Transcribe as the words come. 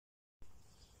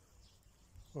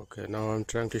Okay, now I'm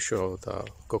trying to show the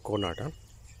coconut.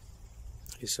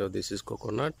 So this is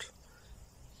coconut.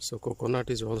 So coconut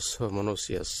is also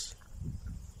monoecious.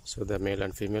 So the male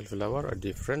and female flower are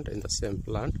different in the same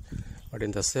plant, but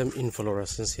in the same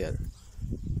inflorescence here.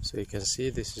 So you can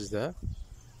see this is the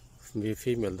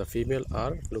female. The female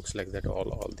are looks like that.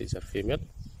 All these are female.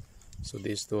 So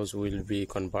those will be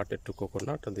converted to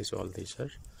coconut, and all these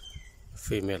are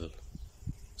female.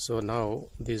 So now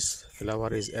this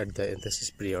flower is at the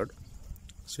anthesis period.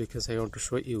 So because I want to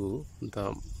show you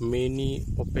the many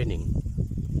opening.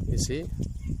 You see,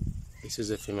 this is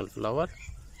a female flower,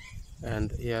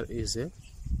 and here is a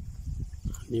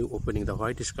new opening, the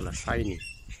whitish color, shiny.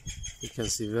 You can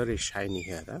see very shiny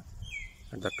here.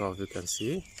 At the top you can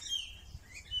see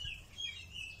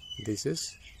this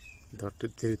is the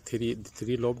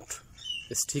three-lobed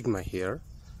stigma here.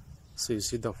 So you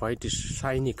see the whitish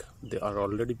shiny, they are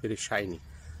already very shiny.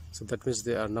 So that means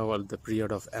they are now at the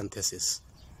period of anthesis.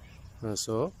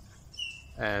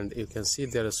 And you can see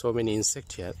there are so many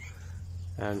insects here,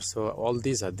 and so all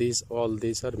these are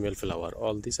male flower.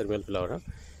 All these are male flower.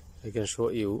 I can show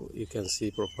you. You can see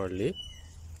properly.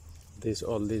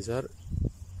 All these are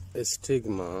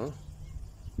stigma.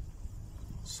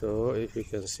 So if you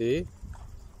can see,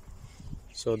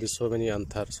 so there's so many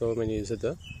anther, so many is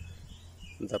the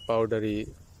powdery.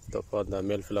 The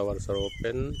male flowers are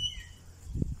open,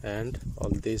 and all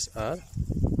these are.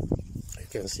 You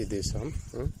can see this one.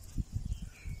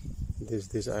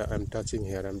 This I'm touching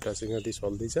here. I'm touching here.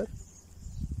 All these are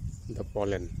the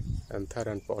pollen, anther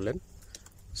and pollen.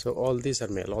 So all these are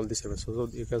male. All these are male. So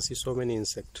you can see so many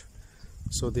insects.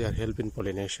 So they are helping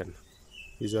pollination.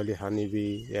 Usually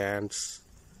honeybee, ants,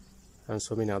 and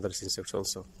so many other insects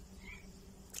also.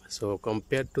 So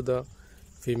compared to the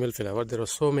female flower, there are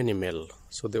so many male.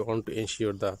 So they want to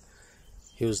ensure the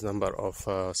huge number of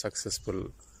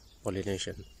successful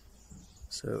pollination.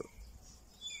 So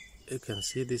you can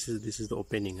see this is the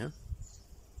opening.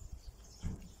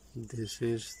 This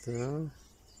is the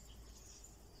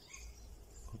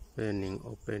opening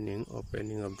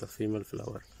of the female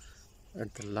flower.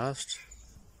 At the last,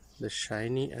 the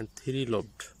shiny and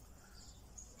three-lobed.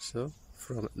 So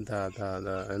from the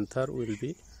anther will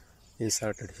be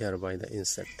inserted here by the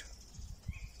insect.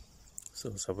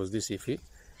 So suppose this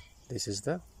is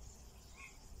the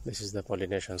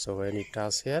pollination. So when you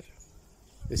touch here,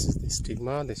 this is the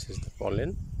stigma, this is the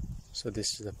pollen. So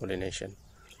this is the pollination.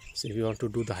 So if you want to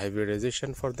do the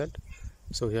hybridization for that,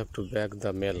 so we have to bag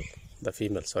the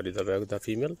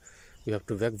female. We have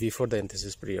to bag before the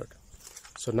anthesis period.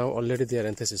 So now already they are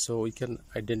anthesis. So we can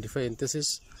identify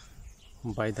anthesis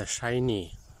by the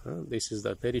shiny. This is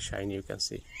the very shiny. You can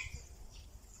see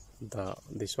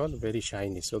this one very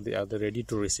shiny. So they are ready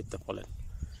to receive the pollen.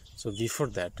 So before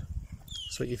that,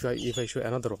 so if I show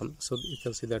another one, so you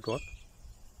can see that one.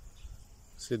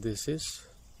 See, this is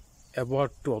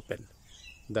about to open.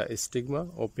 The stigma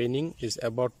opening is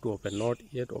about to open, not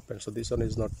yet open. So this one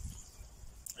is not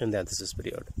in the anthesis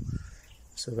period.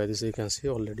 So by this you can see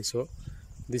already. So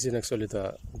this is actually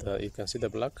the you can see the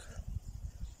black.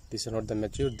 This is not the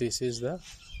mature. This is the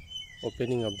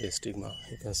opening of the stigma.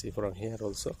 You can see from here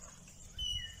also.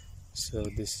 So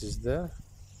this is the.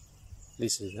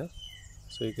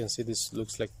 So you can see this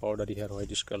looks like powdery here,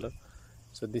 whitish color.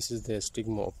 So this is the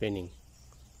stigma opening.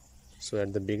 So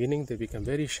at the beginning they become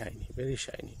very shiny.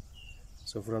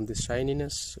 So from this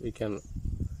shininess we can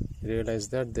realize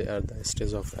that they are the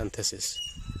stage of anthesis.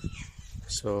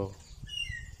 So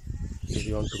if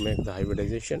you want to make the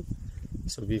hybridization,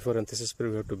 so before anthesis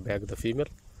period we have to bag the female.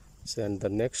 So and the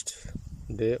next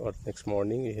day or next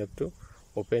morning you have to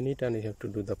open it, and you have to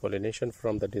do the pollination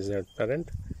from the desired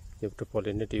parent. You have to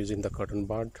pollinate using the cotton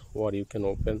bud, or you can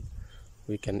open.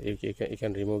 You can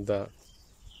remove the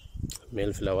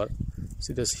male flower.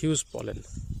 See, there's huge pollen.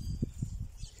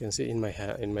 You can see in my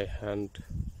hand, in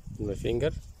my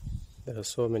finger, there are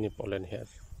so many pollen here.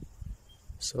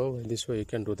 So in this way you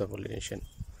can do the pollination,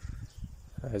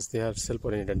 as they are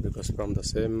self-pollinated, because from the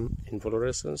same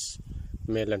inflorescence,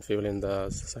 male and female in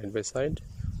the side by side.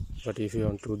 But if you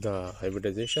want to do the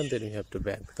hybridization, then you have to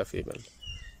bag the female,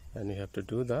 and you have to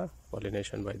do the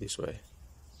pollination by this way.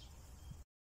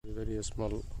 A very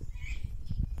small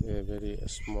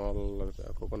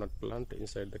coconut plant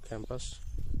inside the campus,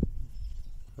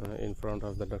 in front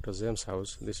of the Dr. James'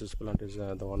 house. This plant is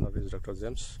the owner is Dr.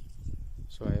 James.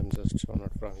 So I am just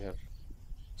honored from here.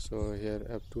 So here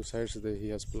at two sides he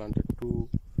has planted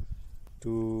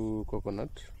two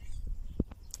coconut.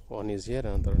 One is here,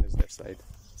 another one is that side.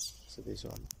 So this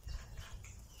one.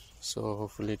 So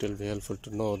hopefully it will be helpful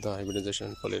to know the hybridization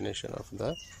and pollination of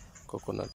the coconut.